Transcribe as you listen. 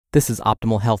This is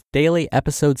Optimal Health Daily,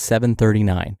 episode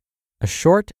 739, a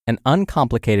short and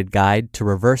uncomplicated guide to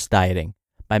reverse dieting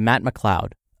by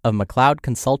McLeod of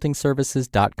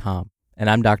McLeodConsultingServices.com. And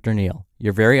I'm Dr. Neil,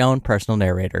 your very own personal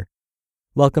narrator.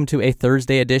 Welcome to a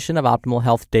Thursday edition of Optimal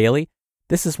Health Daily.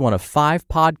 This is one of 5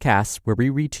 podcasts where we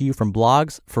read to you from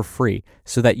blogs for free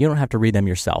so that you don't have to read them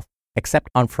yourself, except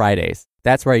on Fridays.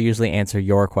 That's where I usually answer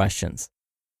your questions.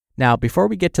 Now, before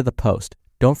we get to the post,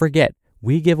 don't forget,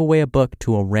 we give away a book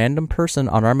to a random person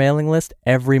on our mailing list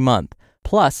every month,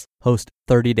 plus host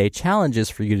 30-day challenges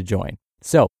for you to join.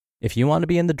 So, if you want to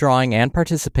be in the drawing and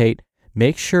participate,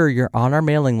 make sure you're on our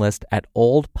mailing list at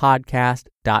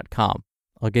oldpodcast.com.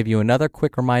 I'll give you another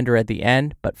quick reminder at the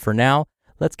end, but for now,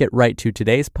 let's get right to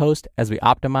today's post as we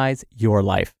optimize your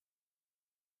life.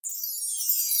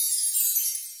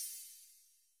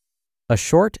 A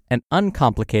short and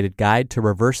uncomplicated guide to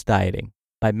reverse dieting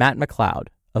by McLeod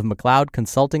of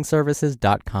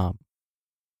McLeodConsultingServices.com.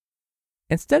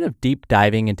 Instead of deep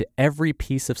diving into every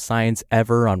piece of science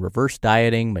ever on reverse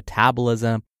dieting,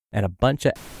 metabolism, and a bunch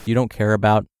of you don't care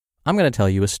about, I'm going to tell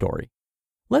you a story.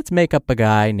 Let's make up a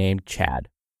guy named Chad.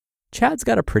 Chad's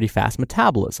got a pretty fast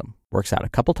metabolism, works out a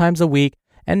couple times a week,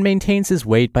 and maintains his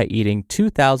weight by eating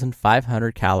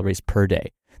 2,500 calories per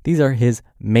day. These are his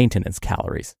maintenance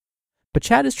calories. But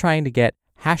Chad is trying to get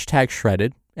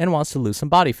 #shredded and wants to lose some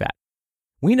body fat.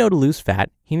 We know to lose fat,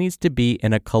 he needs to be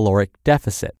in a caloric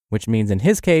deficit, which means in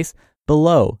his case,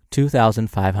 below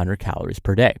 2,500 calories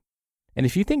per day. And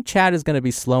if you think Chad is going to be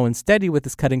slow and steady with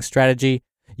his cutting strategy,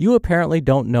 you apparently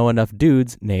don't know enough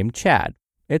dudes named Chad.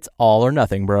 It's all or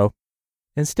nothing, bro.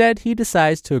 Instead, he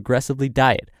decides to aggressively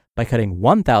diet by cutting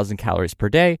 1,000 calories per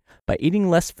day by eating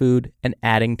less food and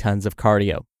adding tons of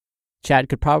cardio. Chad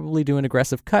could probably do an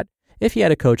aggressive cut if he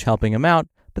had a coach helping him out,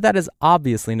 but that is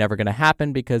obviously never going to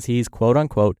happen because he's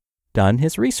quote-unquote done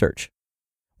his research.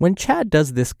 When Chad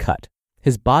does this cut,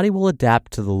 his body will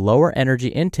adapt to the lower energy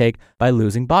intake by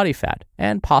losing body fat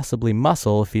and possibly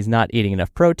muscle if he's not eating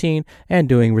enough protein and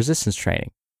doing resistance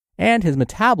training. And his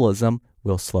metabolism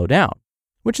will slow down,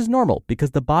 which is normal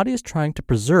because the body is trying to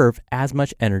preserve as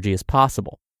much energy as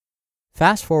possible.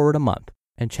 Fast forward a month,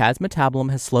 and Chad's metabolism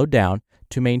has slowed down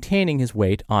to maintaining his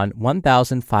weight on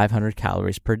 1,500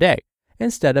 calories per day,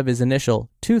 instead of his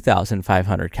initial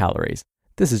 2,500 calories.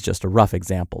 This is just a rough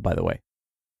example, by the way.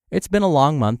 It's been a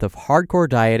long month of hardcore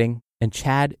dieting, and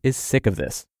Chad is sick of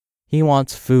this. He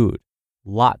wants food,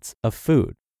 lots of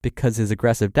food, because his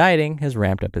aggressive dieting has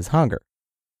ramped up his hunger.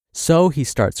 So he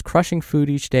starts crushing food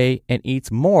each day and eats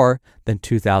more than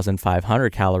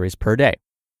 2,500 calories per day.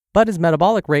 But his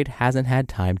metabolic rate hasn't had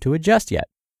time to adjust yet.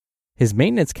 His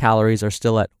maintenance calories are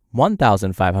still at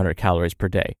 1,500 calories per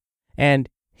day, and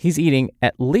he's eating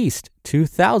at least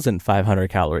 2,500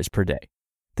 calories per day.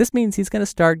 This means he's going to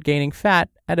start gaining fat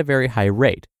at a very high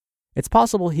rate. It's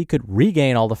possible he could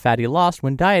regain all the fat he lost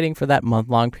when dieting for that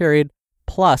month-long period,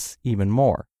 plus even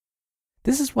more.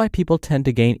 This is why people tend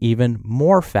to gain even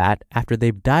more fat after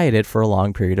they've dieted for a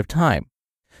long period of time.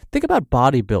 Think about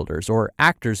bodybuilders or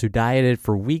actors who dieted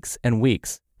for weeks and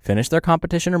weeks, finish their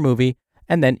competition or movie,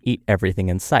 and then eat everything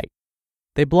in sight.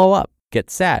 They blow up, get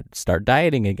sad, start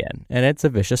dieting again, and it's a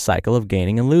vicious cycle of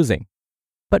gaining and losing.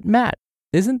 But Matt,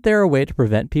 isn't there a way to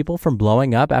prevent people from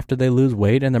blowing up after they lose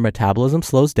weight and their metabolism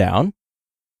slows down?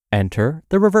 Enter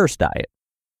the reverse diet.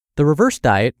 The reverse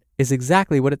diet is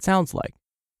exactly what it sounds like.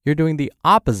 You're doing the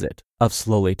opposite of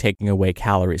slowly taking away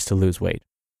calories to lose weight.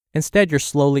 Instead, you're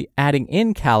slowly adding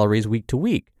in calories week to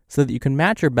week so that you can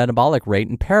match your metabolic rate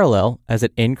in parallel as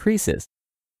it increases.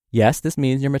 Yes, this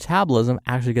means your metabolism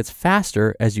actually gets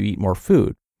faster as you eat more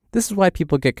food. This is why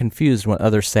people get confused when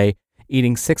others say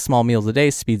eating 6 small meals a day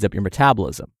speeds up your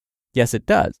metabolism. Yes, it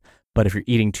does, but if you're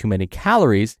eating too many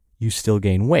calories, you still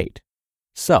gain weight.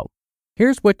 So,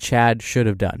 here's what Chad should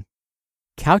have done.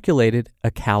 Calculated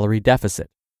a calorie deficit.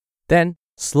 Then,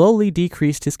 slowly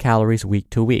decreased his calories week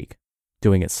to week.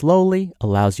 Doing it slowly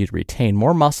allows you to retain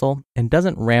more muscle and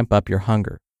doesn't ramp up your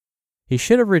hunger. He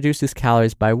should have reduced his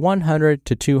calories by 100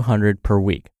 to 200 per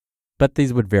week, but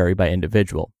these would vary by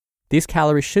individual. These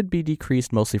calories should be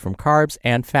decreased mostly from carbs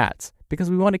and fats because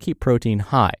we want to keep protein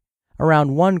high,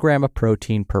 around 1 gram of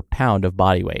protein per pound of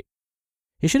body weight.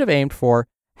 He should have aimed for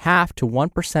 0.5 to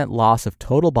 1% loss of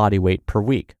total body weight per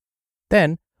week.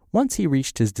 Then, once he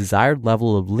reached his desired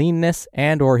level of leanness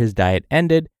and or his diet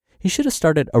ended, he should have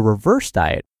started a reverse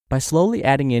diet by slowly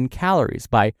adding in calories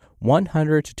by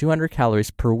 100 to 200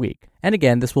 calories per week. And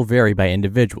again, this will vary by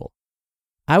individual.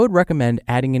 I would recommend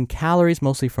adding in calories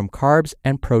mostly from carbs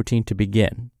and protein to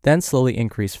begin, then slowly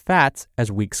increase fats as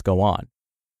weeks go on.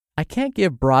 I can't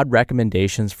give broad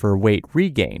recommendations for weight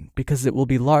regain because it will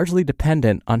be largely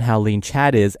dependent on how lean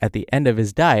Chad is at the end of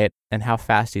his diet and how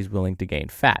fast he's willing to gain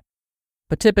fat.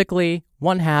 But typically,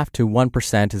 0.5 to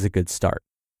 1% is a good start.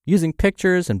 Using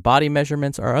pictures and body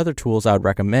measurements are other tools I would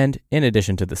recommend in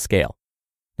addition to the scale.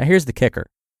 Now here's the kicker.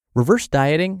 Reverse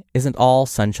dieting isn't all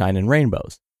sunshine and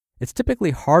rainbows. It's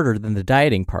typically harder than the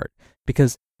dieting part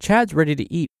because Chad's ready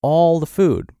to eat all the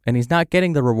food and he's not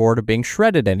getting the reward of being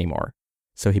shredded anymore.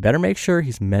 So he better make sure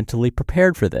he's mentally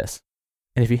prepared for this.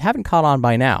 And if you haven't caught on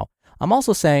by now, I'm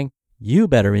also saying you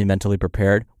better be mentally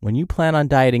prepared when you plan on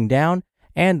dieting down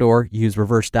and/or use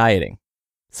reverse dieting.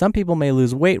 Some people may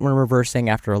lose weight when reversing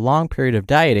after a long period of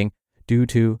dieting due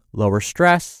to lower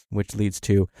stress, which leads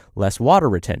to less water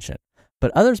retention.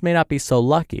 But others may not be so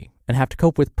lucky and have to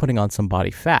cope with putting on some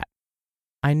body fat.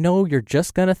 I know you're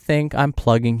just going to think I'm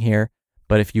plugging here,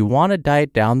 but if you want to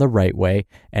diet down the right way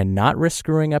and not risk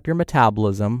screwing up your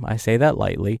metabolism, I say that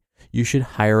lightly, you should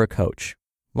hire a coach.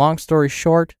 Long story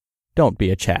short, don't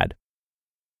be a Chad.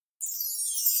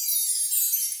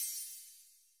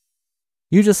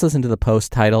 You just listened to the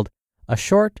post titled, A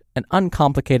Short and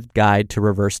Uncomplicated Guide to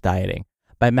Reverse Dieting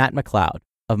by Matt McLeod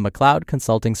of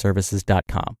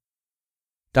McLeodConsultingServices.com.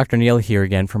 Dr. Neil here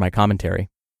again for my commentary.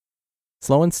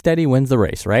 Slow and steady wins the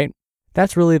race, right?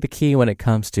 That's really the key when it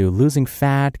comes to losing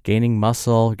fat, gaining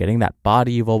muscle, getting that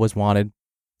body you've always wanted.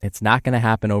 It's not going to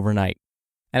happen overnight.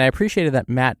 And I appreciated that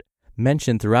Matt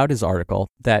mentioned throughout his article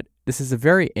that this is a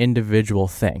very individual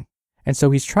thing. And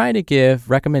so he's trying to give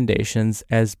recommendations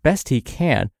as best he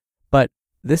can, but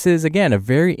this is, again, a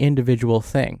very individual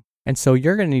thing. And so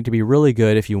you're going to need to be really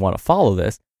good if you want to follow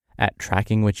this at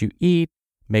tracking what you eat,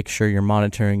 make sure you're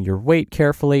monitoring your weight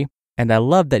carefully, and I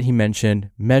love that he mentioned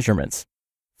measurements.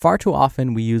 Far too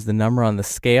often we use the number on the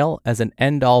scale as an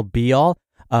end-all be-all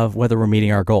of whether we're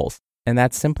meeting our goals, and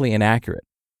that's simply inaccurate.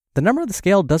 The number on the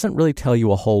scale doesn't really tell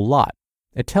you a whole lot.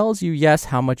 It tells you, yes,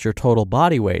 how much your total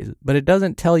body weighs, but it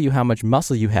doesn't tell you how much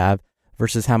muscle you have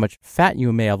versus how much fat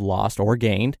you may have lost or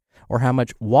gained, or how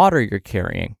much water you're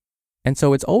carrying. And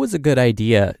so it's always a good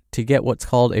idea to get what's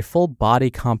called a full body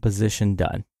composition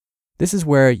done. This is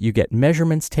where you get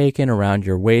measurements taken around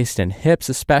your waist and hips,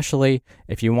 especially.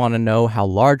 If you want to know how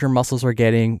large your muscles are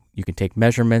getting, you can take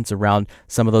measurements around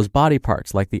some of those body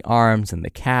parts like the arms and the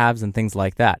calves and things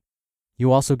like that.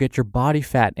 You also get your body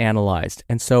fat analyzed.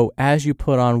 And so as you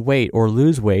put on weight or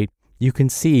lose weight, you can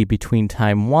see between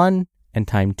time 1 and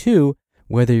time 2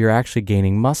 whether you're actually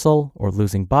gaining muscle or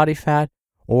losing body fat,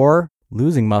 or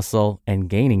losing muscle and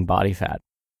gaining body fat.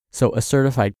 So a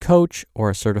certified coach or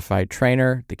a certified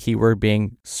trainer, the key word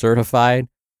being certified,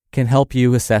 can help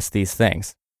you assess these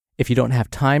things. If you don't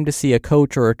have time to see a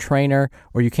coach or a trainer,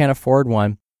 or you can't afford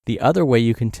one, the other way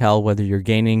you can tell whether you're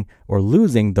gaining or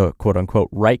losing the quote-unquote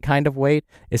right kind of weight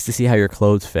is to see how your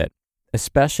clothes fit,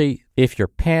 especially if your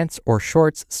pants or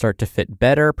shorts start to fit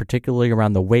better, particularly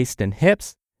around the waist and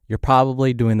hips, you're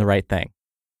probably doing the right thing.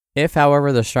 If,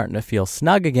 however, they're starting to feel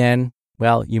snug again,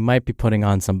 well, you might be putting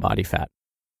on some body fat.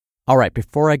 All right,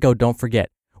 before I go, don't forget,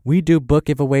 we do book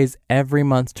giveaways every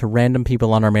month to random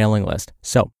people on our mailing list.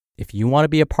 So if you want to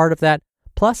be a part of that,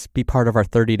 plus be part of our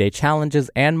 30-day challenges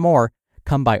and more,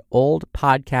 come by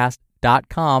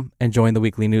oldpodcast.com and join the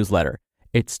weekly newsletter.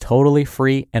 It's totally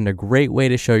free and a great way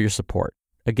to show your support.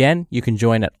 Again, you can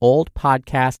join at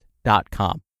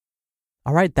oldpodcast.com.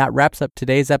 All right, that wraps up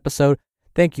today's episode.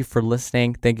 Thank you for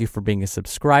listening. Thank you for being a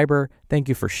subscriber. Thank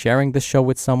you for sharing this show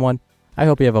with someone. I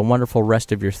hope you have a wonderful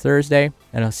rest of your Thursday,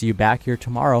 and I'll see you back here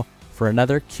tomorrow for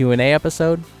another Q&A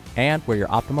episode and where your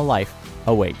optimal life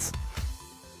awaits.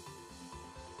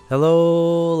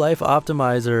 Hello, Life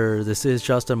Optimizer. This is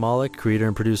Justin Malik, creator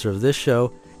and producer of this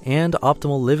show and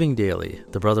Optimal Living Daily,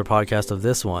 the brother podcast of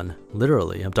this one.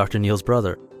 Literally, I'm Dr. Neil's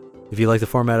brother. If you like the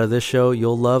format of this show,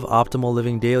 you'll love Optimal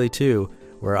Living Daily too,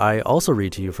 where I also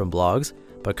read to you from blogs,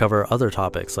 but cover other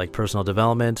topics like personal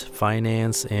development,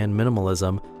 finance, and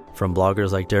minimalism from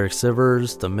bloggers like Derek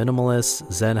Sivers, The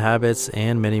Minimalists, Zen Habits,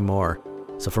 and many more.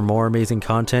 So for more amazing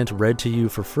content read to you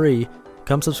for free,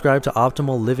 come subscribe to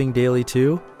Optimal Living Daily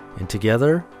too, and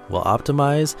together we'll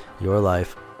optimize your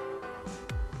life.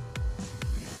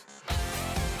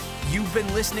 You've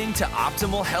been listening to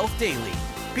Optimal Health Daily.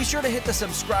 Be sure to hit the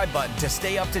subscribe button to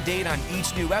stay up to date on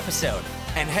each new episode,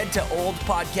 and head to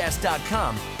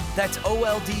oldpodcast.com. That's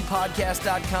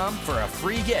oldpodcast.com for a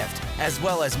free gift, as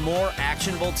well as more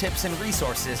actionable tips and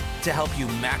resources to help you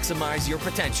maximize your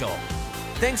potential.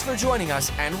 Thanks for joining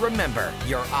us, and remember,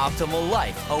 your optimal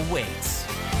life awaits.